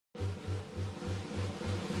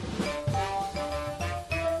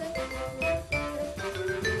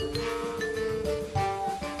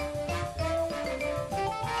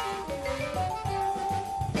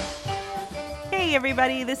Hey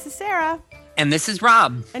everybody, this is Sarah. And this is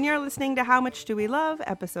Rob. And you're listening to How Much Do We Love,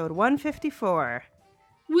 episode 154.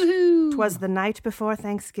 Woohoo! 'Twas the night before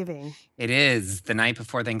Thanksgiving. It is the night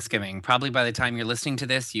before Thanksgiving. Probably by the time you're listening to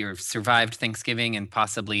this, you've survived Thanksgiving and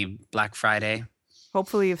possibly Black Friday.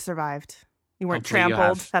 Hopefully you've survived. You weren't Hopefully you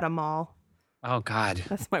trampled have. at a mall. Oh, God.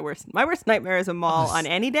 That's my worst. My worst nightmare is a mall on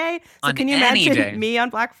any day. So On can you any imagine day. me on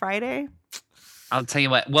Black Friday? I'll tell you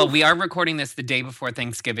what. Well, we are recording this the day before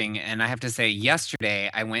Thanksgiving. And I have to say, yesterday,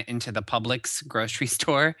 I went into the Publix grocery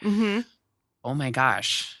store. Mm-hmm. Oh, my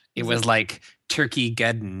gosh. It Was was it- like Turkey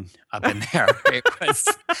Geddon up in there. It was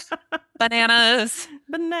bananas.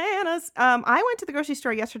 Bananas. I went to the grocery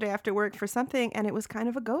store yesterday after work for something, and it was kind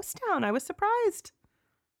of a ghost town. I was surprised.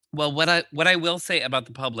 Well, what I will say about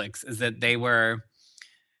the Publix is that they were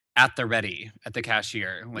at the ready at the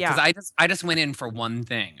cashier. Because I just went in for one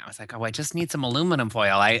thing. I was like, oh, I just need some aluminum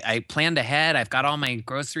foil. I planned ahead. I've got all my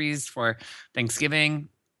groceries for Thanksgiving.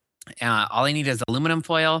 All I need is aluminum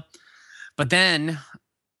foil. But then,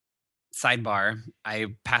 sidebar, I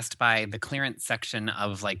passed by the clearance section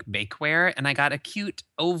of like bakeware, and I got a cute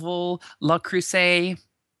oval Le Creuset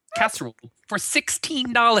casserole for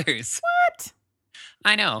 $16. What?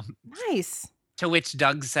 I know. Nice. To which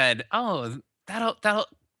Doug said, "Oh,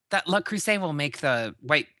 that Le Creuset will make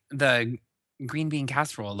the green bean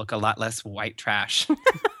casserole look a lot less white trash."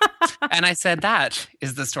 And I said, "That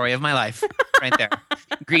is the story of my life, right there.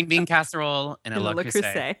 Green bean casserole and a Le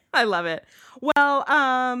Creuset." I love it. Well,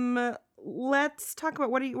 let's talk about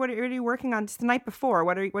what are you working on? It's the night before.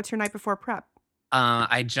 What's your night before prep?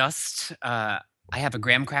 I have a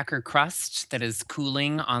graham cracker crust that is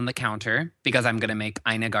cooling on the counter because I'm going to make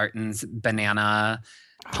Ina Garten's banana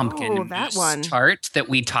pumpkin that mousse one. tart that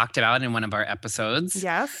we talked about in one of our episodes.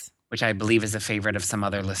 Yes. Which I believe is a favorite of some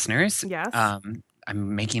other listeners. Yes. I'm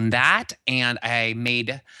making that, and I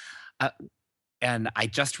made, and I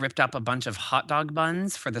just ripped up a bunch of hot dog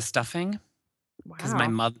buns for the stuffing because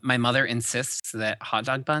Wow. my mother insists that hot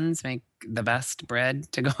dog buns make the best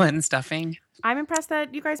bread to go in stuffing. I'm impressed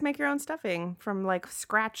that you guys make your own stuffing from like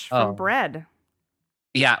scratch Oh. from bread.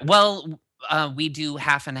 Yeah, well, we do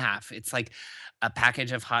half and half. It's like a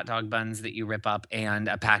package of hot dog buns that you rip up, and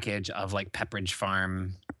a package of like Pepperidge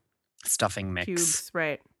Farm stuffing mix. Cubes,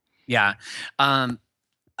 right. Yeah.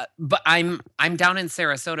 But I'm down in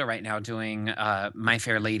Sarasota right now doing My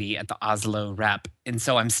Fair Lady at the Oslo Rep. And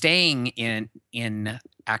so I'm staying in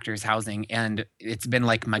Actors Housing, and it's been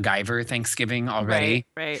like MacGyver Thanksgiving already.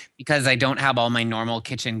 Right. Because I don't have all my normal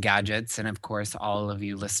kitchen gadgets. And of course, all of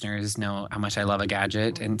you listeners know how much I love a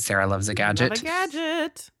gadget, and Sarah loves a gadget. Love a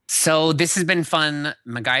gadget. So this has been fun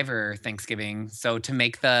MacGyver Thanksgiving. So to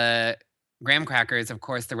make the graham crackers, of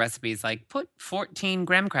course, the recipe is like, put 14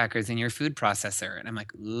 graham crackers in your food processor. And I'm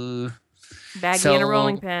like, ooh. Baggy in a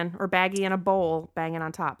rolling pin, or baggy in a bowl, banging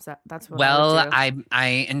on top. So that's what Well, I would do.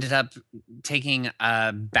 I ended up taking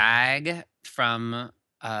a bag from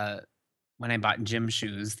when I bought gym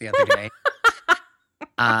shoes the other day.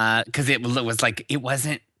 Because it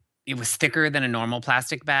was thicker than a normal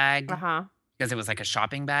plastic bag. Uh-huh. Because it was like a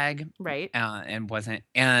shopping bag. Right.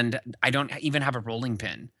 And I don't even have a rolling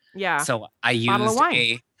pin. Yeah. So I used Bottle of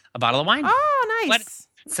wine. a bottle of wine. Oh, nice.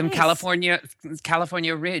 Some Nice.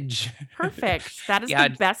 California Ridge. Perfect. That is Yeah.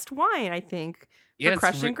 the best wine, I think. Yeah, For it's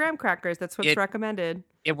crushing graham crackers. That's what's it- recommended.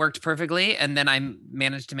 It worked perfectly. And then I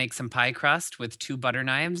managed to make some pie crust with 2 butter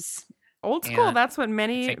knives. Old school. and That's what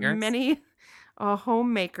many fingers.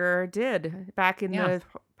 homemaker did back in Yeah. the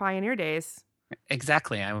pioneer days.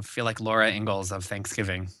 Exactly. I feel like Laura Ingalls of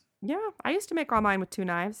Thanksgiving. Yeah, I used to make all mine with 2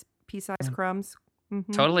 knives, pea-sized Yeah. crumbs.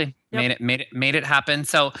 Mhm. Totally. Yep. Made it happen.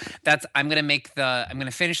 So I'm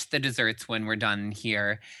gonna finish the desserts when we're done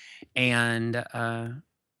here. And I'm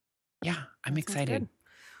That sounds excited. good.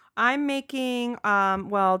 I'm making,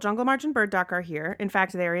 Jungle March and Bird Doc are here. In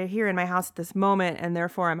fact, they're here in my house at this moment, and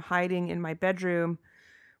therefore I'm hiding in my bedroom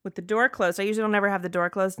with the door closed. I usually don't ever have the door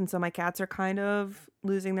closed, and so my cats are kind of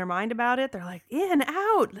losing their mind about it. They're like, in,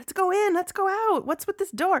 out, let's go in, let's go out. What's with this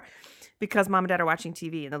door? Because mom and dad are watching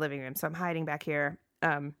TV in the living room, so I'm hiding back here.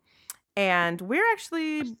 And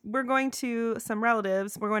we're going to some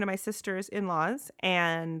relatives. We're going to my sister's in-laws,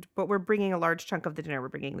 but we're bringing a large chunk of the dinner. We're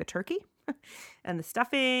bringing the turkey and the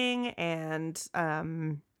stuffing and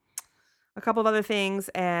a couple of other things.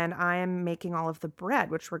 And I am making all of the bread,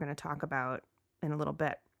 which we're going to talk about in a little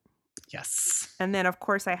bit. Yes. And then, of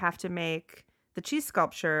course, I have to make the cheese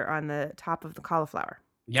sculpture on the top of the cauliflower.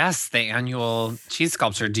 Yes, the annual cheese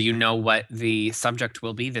sculpture. Do you know what the subject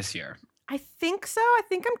will be this year? I think so. I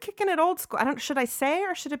think I'm kicking it old school. Should I say,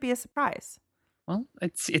 or should it be a surprise? Well,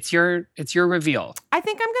 it's your reveal. I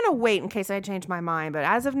think I'm gonna wait in case I change my mind, but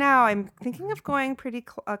as of now, I'm thinking of going pretty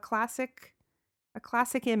a classic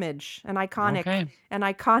image, an Okay.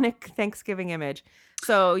 iconic Thanksgiving image.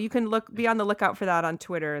 So you can be on the lookout for that on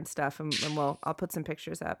Twitter and stuff, and I'll put some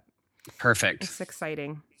pictures up. Perfect. It's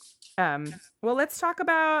exciting. Well, let's talk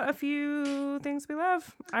about a few things we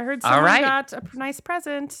love. I heard someone got a nice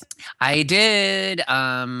present. I did.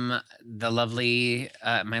 The lovely,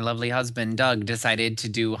 my lovely husband Doug decided to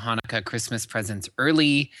do Hanukkah Christmas presents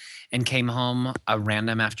early, and came home a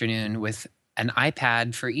random afternoon with an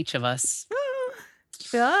iPad for each of us.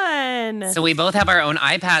 Fun. So we both have our own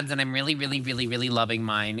iPads, and I'm really, really, really, really loving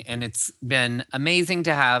mine. And it's been amazing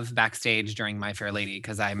to have backstage during My Fair Lady,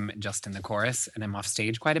 because I'm just in the chorus and I'm off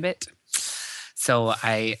stage quite a bit. So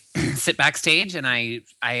I sit backstage, and I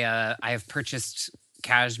have purchased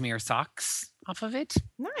cashmere socks off of it.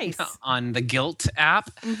 Nice. On the Gilt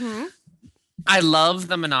app. Mm-hmm. I love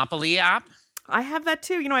the Monopoly app. I have that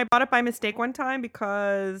too. I bought it by mistake one time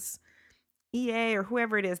because EA or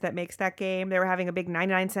whoever it is that makes that game, they were having a big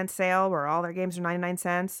 99-cent sale where all their games are 99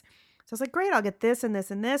 cents. So I was like, great, I'll get this and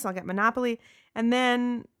this and this. I'll get Monopoly. And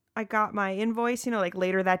then I got my invoice, like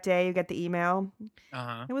later that day, you get the email.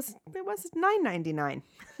 Uh-huh. It was $9.99.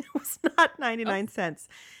 It was not 99 cents.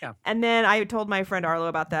 Yeah. And then I told my friend Arlo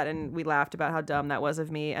about that, and we laughed about how dumb that was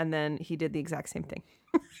of me. And then he did the exact same thing.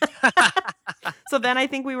 So then I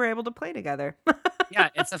think we were able to play together. Yeah,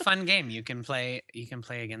 it's a fun game. You can play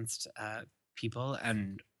against people,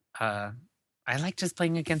 and I like just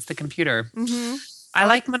playing against the computer. Mm-hmm. I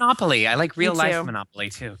like Monopoly. I like real life Monopoly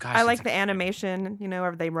too. Gosh, I like the animation,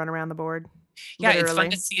 where they run around the board. Yeah, literally.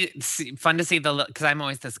 It's fun to see the, because I'm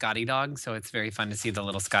always the Scotty dog, so it's very fun to see the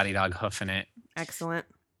little Scotty dog hoof in it. Excellent.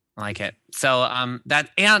 I like it. So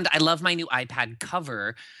and I love my new iPad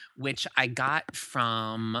cover, which I got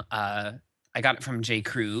from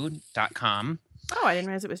jcrew.com. Oh, I didn't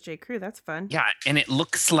realize it was J. Crew. That's fun. Yeah, and it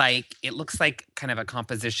looks like kind of a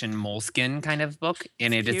composition Moleskine kind of book,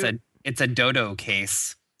 and it's a dodo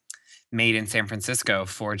case made in San Francisco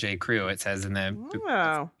for J. Crew. It says in the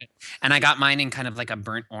and I got mine in kind of like a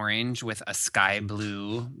burnt orange with a sky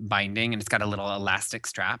blue binding, and it's got a little elastic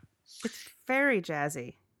strap. It's very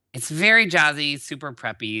jazzy. It's very jazzy, super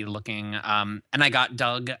preppy looking. And I got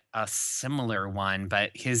Doug a similar one,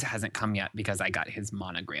 but his hasn't come yet because I got his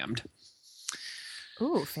monogrammed.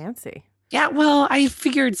 Ooh, fancy. Yeah, well, I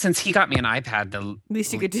figured since he got me an iPad, the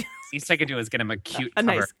least you could do. Least I could do is get him a cute cover.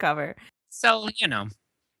 Nice cover. So,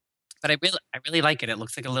 but I really like it. It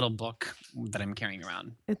looks like a little book that I'm carrying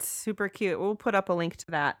around. It's super cute. We'll put up a link to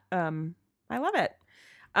that. I love it.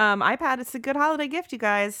 iPad, it's a good holiday gift, you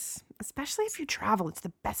guys, especially if you travel. It's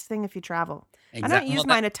the best thing if you travel. Exactly. I don't use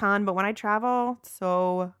mine a ton, but when I travel, it's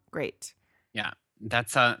so great. Yeah,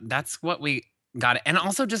 that's what we got it. And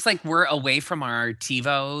also just like we're away from our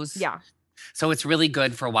TiVos. Yeah. So it's really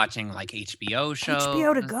good for watching like HBO shows.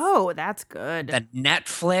 HBO to go. That's good. The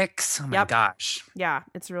Netflix. Oh my gosh. Yeah,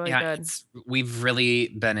 it's really good. We've really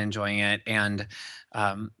been enjoying it. And,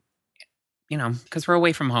 because we're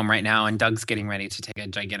away from home right now, and Doug's getting ready to take a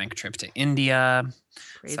gigantic trip to India.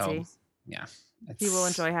 Crazy. So, yeah. He will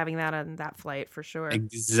enjoy having that on that flight for sure.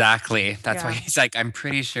 Exactly. That's why he's like, I'm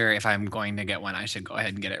pretty sure if I'm going to get one, I should go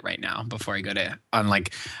ahead and get it right now before I go on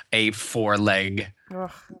like a 4-leg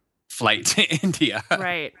flight to India.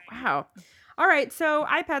 Right. Wow. All right. So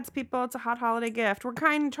iPads, people, it's a hot holiday gift. We're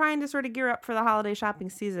trying to sort of gear up for the holiday shopping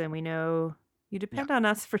season. We know you depend on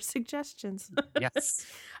us for suggestions. Yes.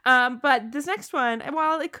 But this next one,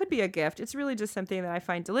 while it could be a gift, it's really just something that I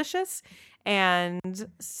find delicious. And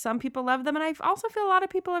some people love them. And I also feel a lot of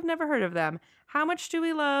people have never heard of them. How much do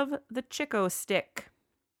we love the Chick-O-Stick?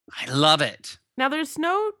 I love it. Now, there's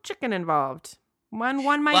no chicken involved. One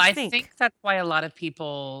might think. I think that's why a lot of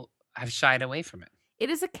people have shied away from it. It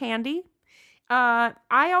is a candy. When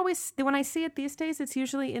I see it these days, it's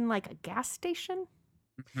usually in like a gas station.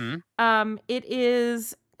 Mm-hmm. It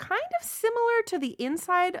is kind of similar to the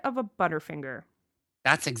inside of a Butterfinger.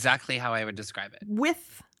 That's exactly how I would describe it.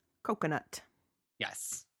 With coconut.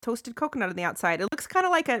 Yes. Toasted coconut on the outside. It looks kind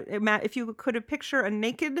of like if you could picture a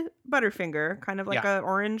naked Butterfinger, kind of like an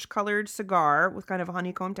orange colored cigar with kind of a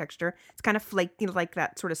honeycomb texture. It's kind of flaky, like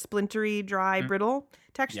that sort of splintery, dry, brittle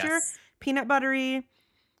texture. Yes. Peanut buttery,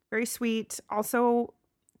 very sweet. Also,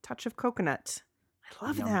 touch of coconut. I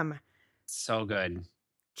love them. So good.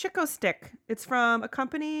 Chick-O-Stick. It's from a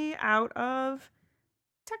company out of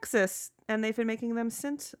Texas, and they've been making them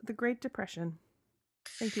since the Great Depression.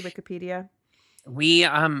 Thank you, Wikipedia. We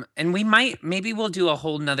maybe we'll do a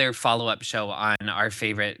whole nother follow-up show on our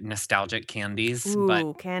favorite nostalgic candies.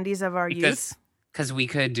 Ooh, candies of our youth. because we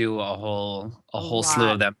could do a whole slew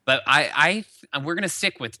lot. of them. But we're gonna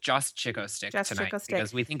stick with just Chico Stick Just tonight Chico Stick.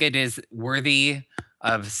 because we think it is worthy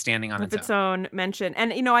of standing on Of its its own mention.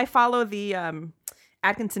 And, I follow the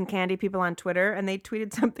Atkinson Candy people on Twitter, and they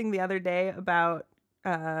tweeted something the other day about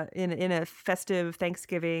in a festive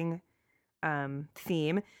Thanksgiving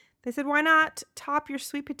theme. They said, why not top your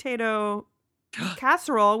sweet potato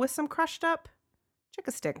casserole with some crushed up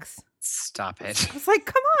Chico Sticks? Stop it. I was like,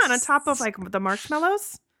 come on top of like the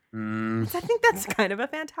marshmallows. I think that's kind of a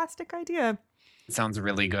fantastic idea. It sounds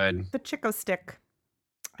really good. The Chico Stick.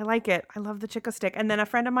 I like it. I love the Chico Stick. And then a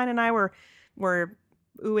friend of mine and I were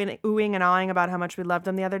oohing and awing about how much we loved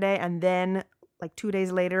them the other day. And then like 2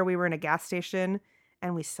 days later, we were in a gas station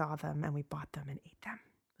and we saw them and we bought them and ate them.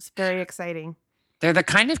 It was very exciting. They're the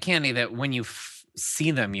kind of candy that when you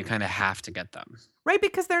see them, you kind of have to get them. Right,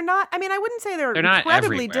 because they're not, I mean, I wouldn't say they're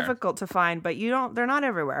incredibly difficult to find, but they're not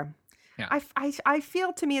everywhere. Yeah. I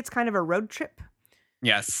feel, to me, it's kind of a road trip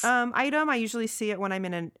Yes. item. I usually see it when I'm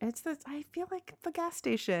I feel like the gas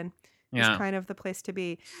station is kind of the place to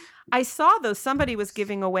be. I saw though somebody was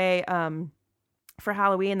giving away for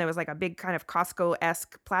Halloween, there was like a big kind of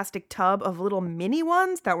Costco-esque plastic tub of little mini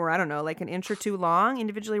ones that were, I don't know, like an inch or two long,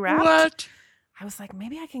 individually wrapped. What? I was like,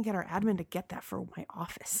 maybe I can get our admin to get that for my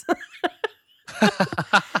office.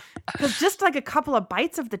 Because just like a couple of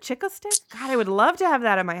bites of the Chico Stick, God, I would love to have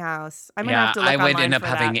that in my house. I'm gonna have to look I would end up for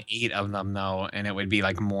having that. 8 of them though, and it would be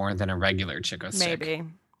like more than a regular Chico Stick. Maybe.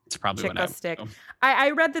 It's probably Chico what I Stick. would do.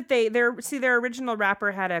 I read that their original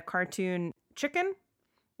wrapper had a cartoon chicken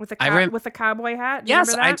with with a cowboy hat. Do you Yes,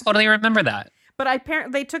 remember that? I totally remember that. But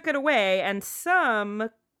apparently they took it away, and some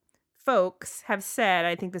folks have said,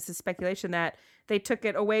 I think this is speculation, that they took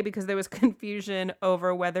it away because there was confusion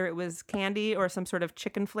over whether it was candy or some sort of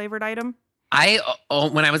chicken flavored item.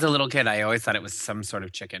 When I was a little kid, I always thought it was some sort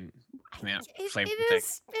of chicken flavored thing.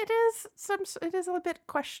 It is a bit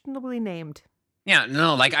questionably named. Yeah,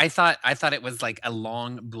 no, like I thought it was like a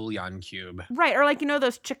long bouillon cube. Right, or like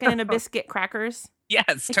those chicken and a biscuit crackers.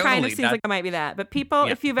 Yes, it totally. Kind of seems like it might be that. But people,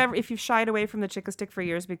 if you've shied away from the Chico Stick for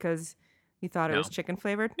years because you thought it was chicken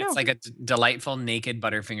flavored, it's like a delightful naked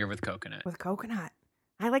Butterfinger with coconut. With coconut,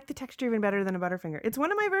 I like the texture even better than a Butterfinger. It's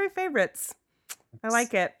one of my very favorites. I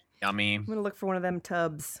like it. Yummy. I'm gonna look for one of them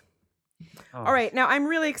tubs. Oh. All right, now I'm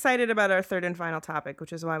really excited about our third and final topic,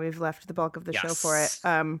 which is why we've left the bulk of the show for it.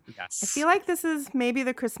 I feel like this is maybe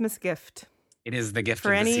the Christmas gift. It is the gift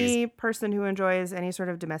for of the any season. person who enjoys any sort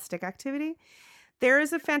of domestic activity. There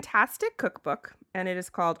is a fantastic cookbook, and it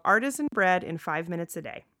is called Artisan Bread in 5 Minutes a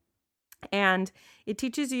Day. And it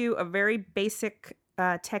teaches you a very basic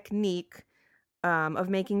technique of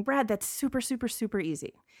making bread that's super, super, super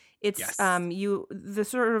easy. It's the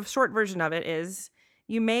sort of short version of it is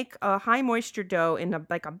you make a high moisture dough in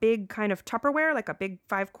a big kind of Tupperware, like a big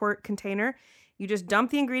 5-quart container. You just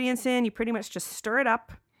dump the ingredients in, you pretty much just stir it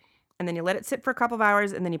up, and then you let it sit for a couple of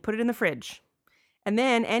hours, and then you put it in the fridge. And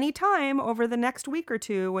then anytime over the next week or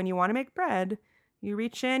two when you want to make bread, you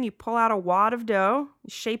reach in, you pull out a wad of dough, you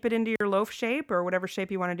shape it into your loaf shape or whatever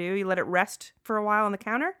shape you want to do. You let it rest for a while on the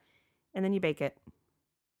counter, and then you bake it.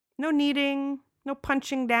 No kneading, no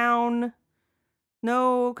punching down,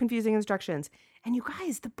 no confusing instructions. And you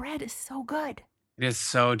guys, the bread is so good. It is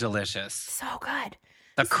so delicious. So good.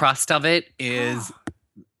 The crust of it is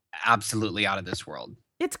absolutely out of this world.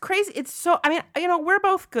 It's crazy. It's so, I mean, we're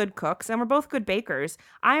both good cooks and we're both good bakers.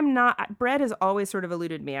 Bread has always sort of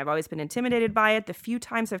eluded me. I've always been intimidated by it. The few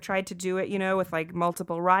times I've tried to do it, with like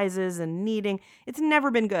multiple rises and kneading, it's never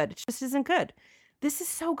been good. It just isn't good. This is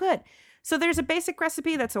so good. So there's a basic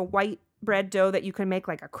recipe that's a white bread dough that you can make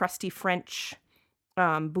like a crusty French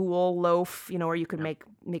boule loaf, or you could make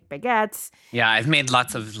baguettes. Yeah, I've made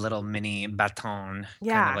lots of little mini bâtons,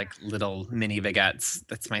 kind of like little mini baguettes.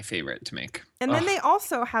 That's my favorite to make. And then they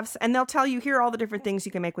also have, and they'll tell you here are all the different things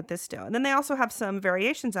you can make with this dough. And then they also have some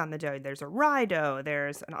variations on the dough. There's a rye dough.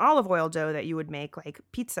 There's an olive oil dough that you would make like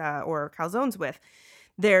pizza or calzones with.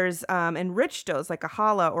 There's enriched doughs like a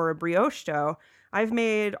challah or a brioche dough. I've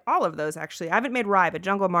made all of those, actually. I haven't made rye, but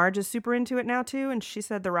Jungle Marge is super into it now, too. And she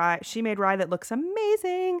said she made rye that looks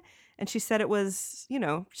amazing. And she said it was,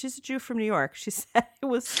 she's a Jew from New York. She said it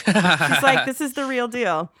was, she's like, this is the real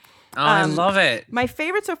deal. Oh, I love it. My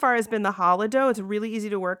favorite so far has been the challah dough. It's really easy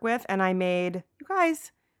to work with. And I made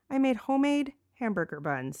homemade hamburger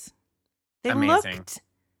buns. They Amazing. Looked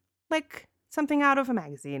like something out of a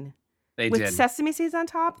magazine. They with did. Sesame seeds on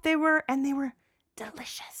top. They were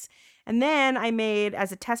delicious. And then I made,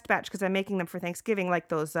 as a test batch, because I'm making them for Thanksgiving, like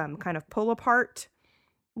those kind of pull-apart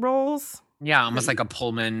rolls. Yeah, almost like a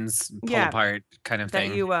Pullman's pull Yeah, apart kind of that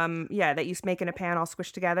thing. you make in a pan all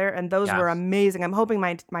squished together, and those Yeah. were amazing. I'm hoping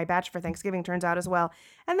my batch for Thanksgiving turns out as well.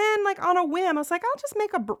 And then like on a whim, I was like, I'll just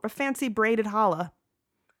make a fancy braided challah,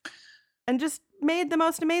 and just made the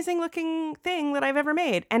most amazing looking thing that I've ever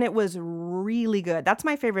made, and it was really good. That's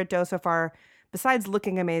my favorite dough so far. Besides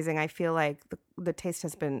looking amazing, I feel like the taste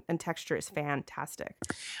has been and texture is fantastic.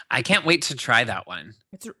 I can't wait to try that one.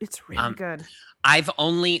 It's really Um, good. I've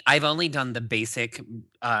only done the basic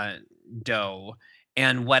dough,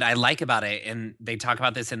 and what I like about it, and they talk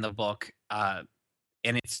about this in the book, and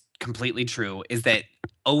it's completely true, is that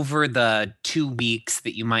over the 2 weeks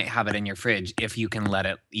that you might have it in your fridge, if you can let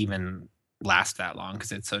it even last that long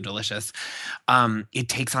because it's so delicious, it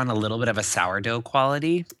takes on a little bit of a sourdough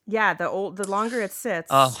quality. Yeah, the longer it sits.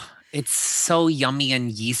 Oh, it's so yummy and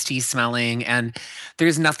yeasty smelling, and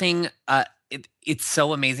there's nothing. It's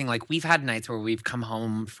so amazing. Like we've had nights where we've come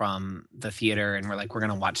home from the theater and we're like, we're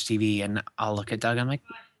gonna watch TV, and I'll look at Doug. I'm like,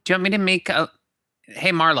 do you want me to make a?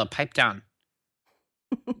 Hey, Marla, pipe down.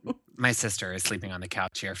 My sister is sleeping on the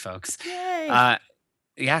couch here, folks. Yay.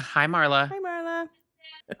 Yeah. Hi, Marla. Hi, Marla.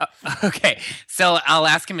 Okay, so I'll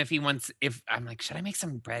ask him if he wants. If I'm like, should I make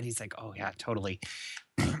some bread? He's like, oh yeah, totally.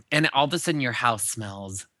 And all of a sudden, your house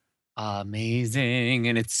smells amazing,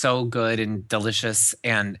 and it's so good and delicious.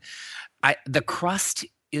 And the crust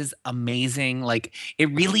is amazing. Like it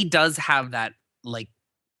really does have that like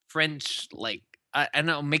French like I don't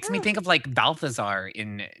know, makes me Oh, think of like Balthazar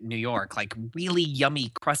in New York, like really yummy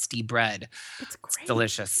crusty bread. it's It's great.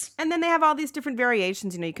 delicious. And then they have all these different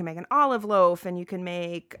variations. You can make an olive loaf, and you can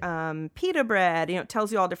make pita bread. It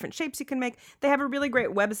tells you all different shapes you can make. They have a really great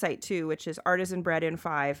website too, which is Artisan Bread in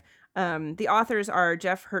 5. The authors are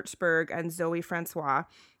Jeff Hertzberg and Zoe Francois.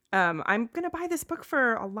 I'm going to buy this book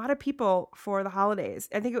for a lot of people for the holidays.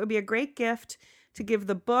 I think it would be a great gift to give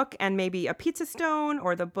the book and maybe a pizza stone,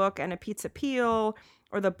 or the book and a pizza peel,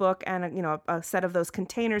 or the book and a set of those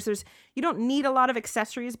containers. You don't need a lot of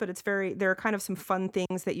accessories, but there are kind of some fun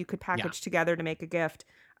things that you could Yeah. package together to make a gift.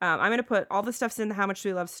 I'm going to put all the stuff's in the How Much Do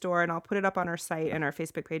We Love store, and I'll put it up on our site and our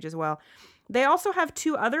Facebook page as well. They also have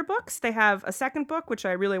 2 other books. They have a second book, which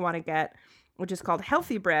I really want to get, which is called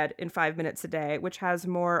Healthy Bread in 5 Minutes a Day, which has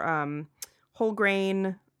more whole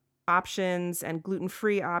grain options and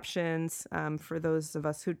gluten-free options for those of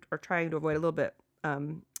us who are trying to avoid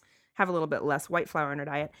have a little bit less white flour in our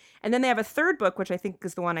diet. And then they have a third book, which I think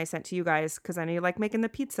is the one I sent to you guys because I know you like making the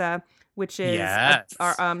pizza, which is Yes.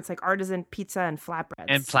 it's like artisan pizza and flatbreads.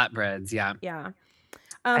 And flatbreads, yeah. Yeah.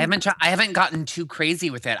 I haven't gotten too crazy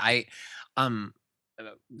with it.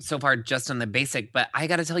 So far just on the basic, but I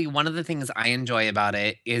got to tell you, one of the things I enjoy about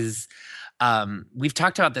it is we've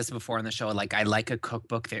talked about this before on the show. Like I like a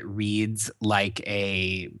cookbook that reads like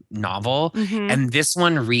a novel, and this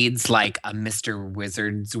one reads like a Mr.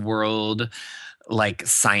 Wizard's World like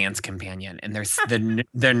science companion. And there's the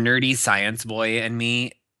nerdy science boy and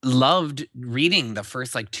me loved reading the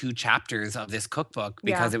first like 2 chapters of this cookbook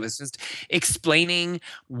because it was just explaining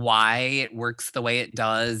why it works the way it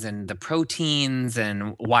does, and the proteins,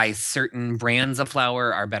 and why certain brands of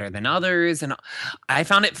flour are better than others. And I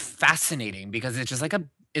found it fascinating because it's just like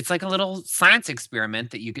a little science experiment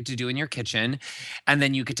that you get to do in your kitchen, and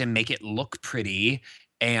then you get to make it look pretty,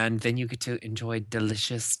 and then you get to enjoy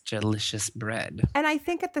delicious bread. And I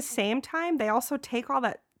think at the same time, they also take all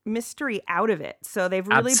that mystery out of it. So they've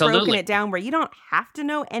really broken it down where you don't have to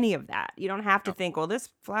know any of that. You don't have to think, well, this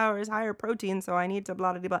flour is higher protein, so I need to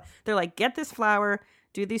blah, blah, blah. They're like, get this flour,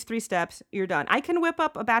 do these 3 steps, you're done. I can whip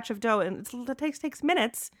up a batch of dough, and it takes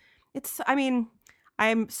minutes.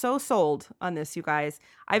 I'm so sold on this, you guys.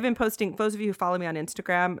 I've been posting, those of you who follow me on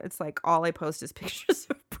Instagram, it's like all I post is pictures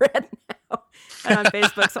of bread now and on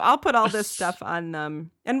Facebook. So I'll put all this stuff on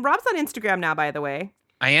and Rob's on Instagram now, by the way.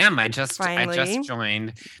 I am. I just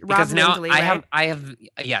joined because now Lindley, right? I have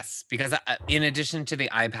yes, because in addition to the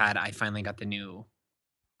iPad, I finally got the new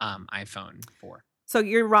iPhone 4. So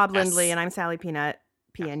you're Rob Lindley and I'm Sally Peanut,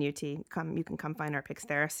 PNUT. You can come find our pics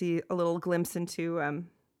there. See a little glimpse into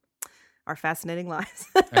our fascinating lives.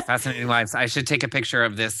 Our fascinating lives. I should take a picture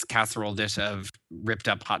of this casserole dish of ripped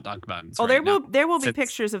up hot dog buns. Oh, there will be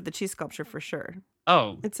pictures of the cheese sculpture for sure.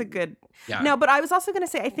 Oh, it's a good. Yeah. No, but I was also going to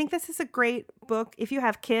say, I think this is a great book if you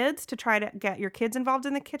have kids, to try to get your kids involved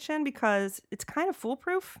in the kitchen, because it's kind of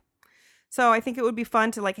foolproof. So I think it would be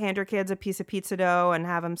fun to like hand your kids a piece of pizza dough and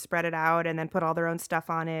have them spread it out and then put all their own stuff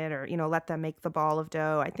on it, or let them make the ball of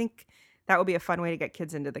dough. I think that would be a fun way to get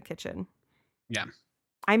kids into the kitchen. Yeah.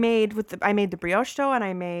 I made the brioche dough, and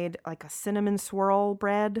I made like a cinnamon swirl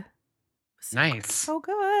bread. Nice. So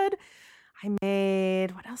good. I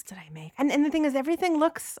made, what else did I make? And the thing is, everything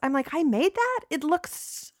looks, I'm like, I made that? It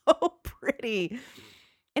looks so pretty.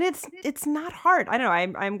 And it's not hard. I don't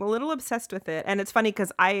know. I'm a little obsessed with it. And it's funny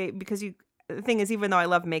because the thing is, even though I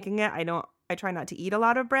love making it, I try not to eat a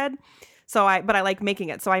lot of bread. But I like making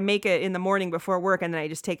it. So I make it in the morning before work and then I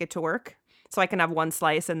just take it to work. So I can have one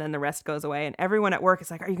slice and then the rest goes away. And everyone at work is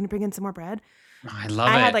like, are you going to bring in some more bread? Oh, I love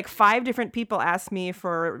it. I had like 5 different people ask me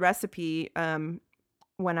for a recipe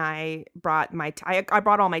when I brought I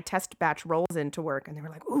brought all my test batch rolls into work, and they were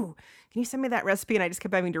like, "Ooh, can you send me that recipe?" And I just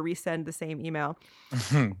kept having to resend the same email.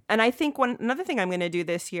 And I think another thing I'm going to do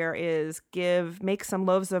this year is make some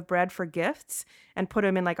loaves of bread for gifts and put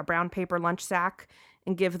them in like a brown paper lunch sack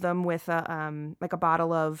and give them with a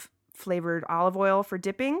bottle of flavored olive oil for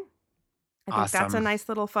dipping. I think that's a nice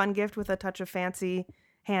little fun gift with a touch of fancy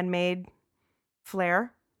handmade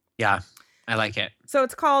flair. Yeah. I like it. So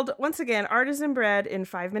it's called, once again, Artisan Bread in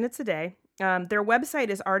 5 minutes a day. Their website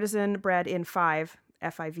is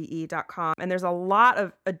artisanbreadin5.com. And there's a lot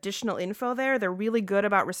of additional info there. They're really good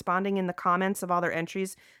about responding in the comments of all their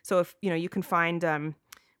entries. So if, you can find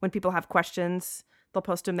when people have questions, they'll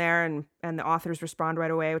post them there and the authors respond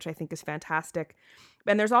right away, which I think is fantastic.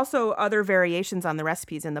 And there's also other variations on the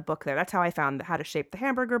recipes in the book there. That's how I found how to shape the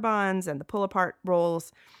hamburger buns and the pull apart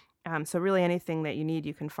rolls. So really anything that you need,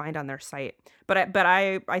 you can find on their site. But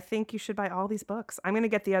I think you should buy all these books. I'm going to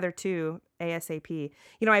get the other 2 ASAP.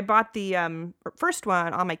 I bought the first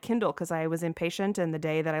one on my Kindle because I was impatient, and the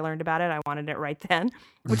day that I learned about it, I wanted it right then,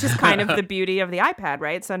 which is kind of the beauty of the iPad,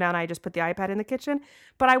 right? So now I just put the iPad in the kitchen.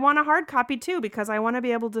 But I want a hard copy too because I want to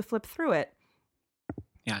be able to flip through it.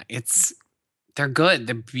 Yeah, they're good.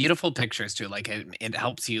 They're beautiful pictures too. Like it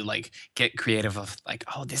helps you like get creative of like,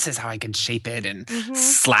 oh, this is how I can shape it and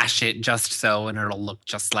slash it just so, and it'll look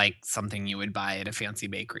just like something you would buy at a fancy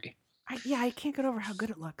bakery. I can't get over how good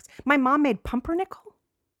it looks. My mom made pumpernickel.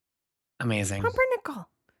 Amazing. Pumpernickel.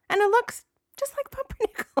 And it looks just like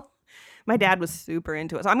pumpernickel. My dad was super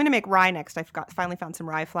into it. So I'm going to make rye next. I finally found some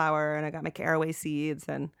rye flour, and I got my caraway seeds,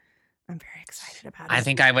 and I'm very excited about it. I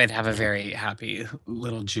think I would have a very happy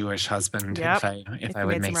little Jewish husband if I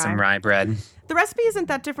would make some rye bread. The recipe isn't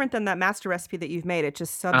that different than that master recipe that you've made. It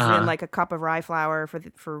just subs in like a cup of rye flour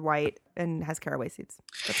for white and has caraway seeds.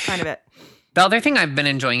 That's kind of it. The other thing I've been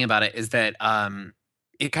enjoying about it is that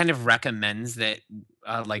it kind of recommends that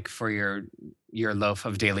like for your loaf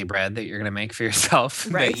of daily bread that you're going to make for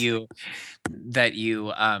yourself, right, that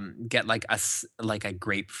you get like a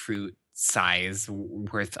grapefruit size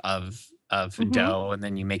worth of dough, and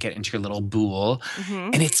then you make it into your little boule,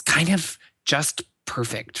 and it's kind of just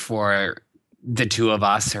perfect for the 2 of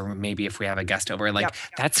us, or maybe if we have a guest over, like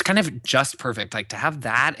that's kind of just perfect, like to have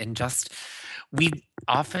that. And just we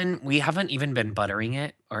haven't even been buttering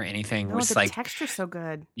it or anything. No, the texture's so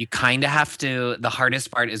good. You kind of have to. The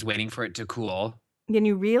hardest part is waiting for it to cool. And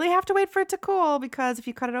you really have to wait for it to cool, because if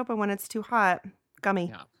you cut it open when it's too hot,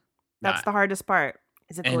 gummy. That's the hardest part.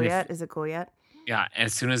 Is it cool yet? Is it cool yet? Yeah.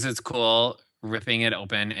 As soon as it's cool, ripping it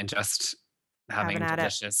open and just having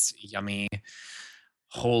delicious, yummy,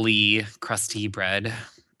 holy, crusty bread.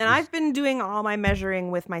 And I've been doing all my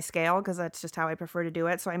measuring with my scale because that's just how I prefer to do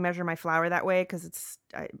it. So I measure my flour that way because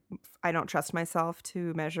I don't trust myself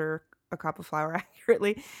to measure a cup of flour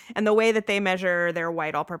accurately. And the way that they measure their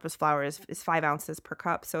white all-purpose flour is 5 ounces per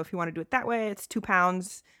cup. So if you want to do it that way, it's 2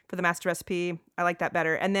 pounds for the master recipe. I like that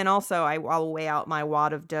better. And then also I'll weigh out my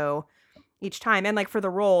wad of dough each time. And like for the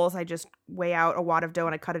rolls, I just weigh out a wad of dough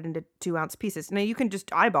and I cut it into 2-ounce pieces. Now you can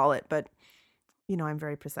just eyeball it, but I'm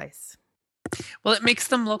very precise. Well, it makes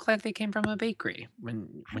them look like they came from a bakery.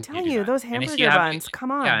 When I'm telling you, those hamburger buns,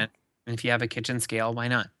 come on. Yeah, and if you have a kitchen scale, why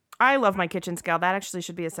not? I love my kitchen scale. That actually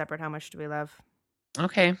should be a separate How Much Do We Love?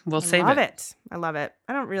 Okay, we'll save it. I love it. I love it.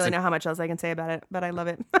 I don't really know how much else I can say about it, but I love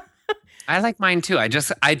it. I like mine too. I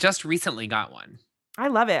just recently got one. I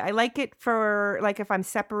love it. I like it for like if I'm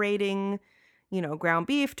separating, ground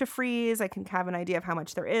beef to freeze, I can have an idea of how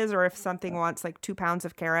much there is, or if something wants like 2 pounds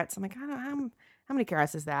of carrots, I'm like, I don't know how many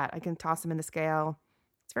carrots is that? I can toss them in the scale.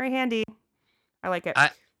 It's very handy. I like it.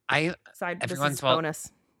 This is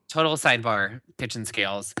bonus. Total sidebar, kitchen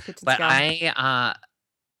scales.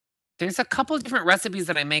 There's a couple of different recipes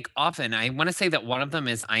that I make often. I want to say that one of them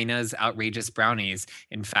is Ina's Outrageous Brownies,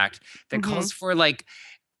 in fact, that calls for like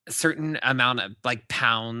a certain amount of like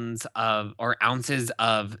pounds of or ounces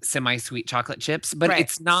of semi-sweet chocolate chips, but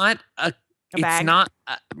it's not A bag? It's not.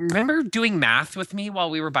 Remember doing math with me while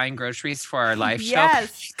we were buying groceries for our live show?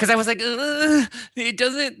 Yes. Because I was like, it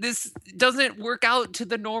doesn't. This doesn't work out to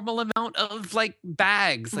the normal amount of like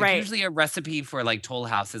bags. Like Right. usually a recipe for like Toll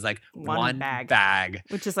House is like one bag. bag,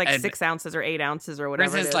 which is like And 6 ounces or 8 ounces or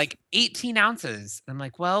whatever. Versus it is. like 18 ounces. I'm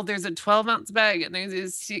like, well, there's a 12-ounce bag and there's a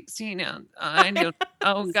 16 ounce. I know.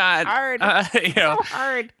 Oh God. hard. You know. So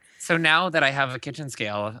hard. So now that I have a kitchen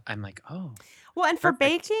scale, I'm like, oh. Well, and for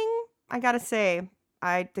perfect. baking, I gotta say,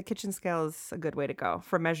 the kitchen scale is a good way to go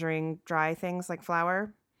for measuring dry things like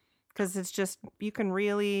flour, because it's just you can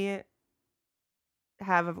really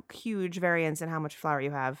have a huge variance in how much flour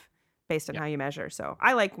you have based on how you measure. So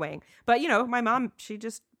I like weighing, but you know, my mom, she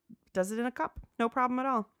just does it in a cup, no problem at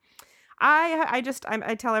all.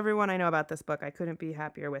 I tell everyone I know about this book. I couldn't be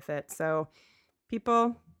happier with it. So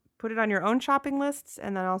people, put it on your own shopping lists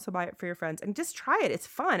and then also buy it for your friends and just try it. It's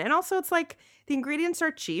fun. And also it's like the ingredients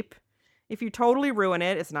are cheap. If you totally ruin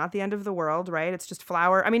it, it's not the end of the world, right? It's just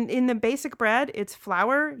flour. I mean, in the basic bread, it's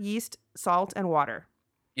flour, yeast, salt, and water.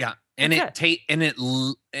 Yeah. And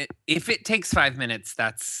if it takes 5 minutes,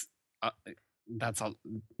 that's all.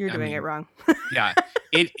 You're doing it wrong. Yeah.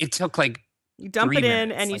 It took like you dump it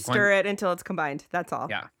in and you like stir it until it's combined. That's all.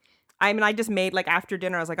 Yeah. I mean, I just made like after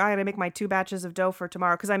dinner, I was like, oh, I gotta make my 2 batches of dough for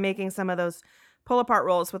tomorrow because I'm making some of those pull apart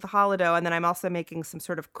rolls with the challah dough, and then I'm also making some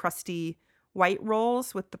sort of crusty white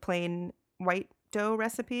rolls with the plain white dough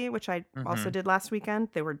recipe, which I also did last weekend.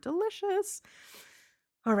 They were delicious.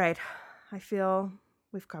 All right, I feel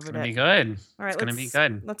we've covered it. It's gonna be good. All right, it's gonna be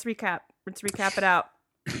good. Let's recap. Let's recap it out.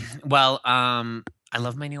 Well, I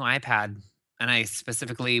love my new iPad. And I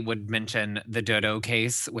specifically would mention the Dodo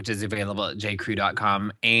case, which is available at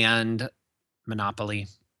jcrew.com, and Monopoly.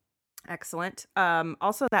 Excellent.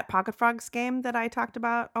 Also, that Pocket Frogs game that I talked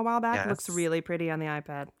about a while back looks really pretty on the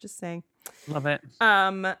iPad. Just saying. Love it.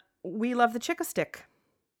 We love the Chick-O-Stick.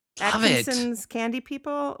 Love Atkinson's Candy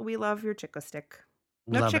People, we love your Chick-O-Stick.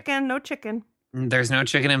 No chicken. There's no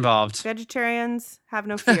chicken involved. Vegetarians, have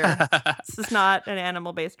no fear. This is not an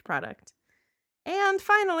animal-based product. And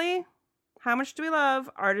finally, how much do we love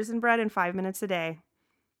artisan bread in 5 minutes a day?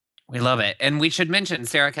 We love it. And we should mention,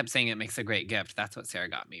 Sarah kept saying it makes a great gift. That's what Sarah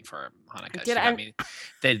got me for Hanukkah. She got me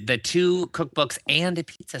the 2 cookbooks and a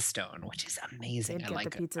pizza stone, which is amazing. I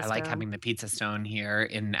like having the pizza stone here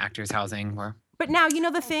in Actors Housing. But now, you know,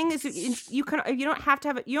 the thing is you don't have to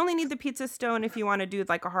have it. You only need the pizza stone if you want to do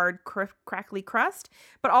like a hard crackly crust,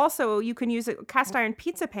 but also you can use a cast iron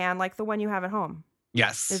pizza pan like the one you have at home.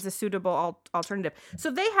 Yes. Is a suitable alternative.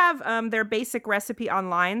 So they have their basic recipe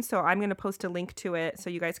online. So I'm going to post a link to it so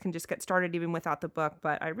you guys can just get started even without the book.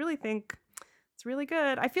 But I really think it's really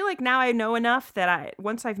good. I feel like now I know enough that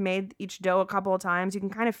once I've made each dough a couple of times, you can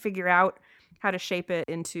kind of figure out how to shape it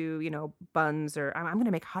into, you know, buns, or I'm going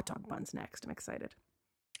to make hot dog buns next. I'm excited.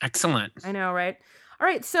 Excellent. I know, right? All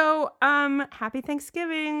right. So happy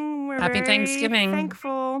Thanksgiving. We're happy very Thanksgiving.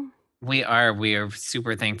 Thankful. We are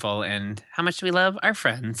super thankful. And how much do we love our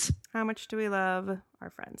friends? How much do we love our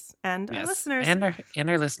friends and our listeners? And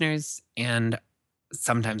our listeners, and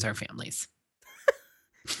sometimes our families.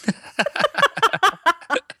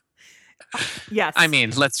 Yes. I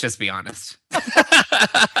mean, let's just be honest.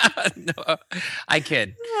 No, I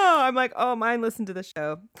kid. Oh, I'm like, oh, mine listen to the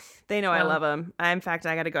show. They know I love them. In fact,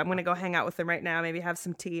 I got to go. I'm going to go hang out with them right now. Maybe have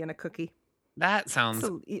some tea and a cookie. That sounds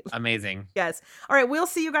amazing. Yes. All right. We'll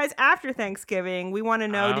see you guys after Thanksgiving. We want to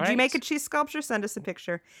know, did you make a cheese sculpture? Send us a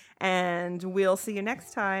picture. And we'll see you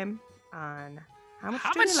next time on How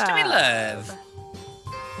Much Do We Love?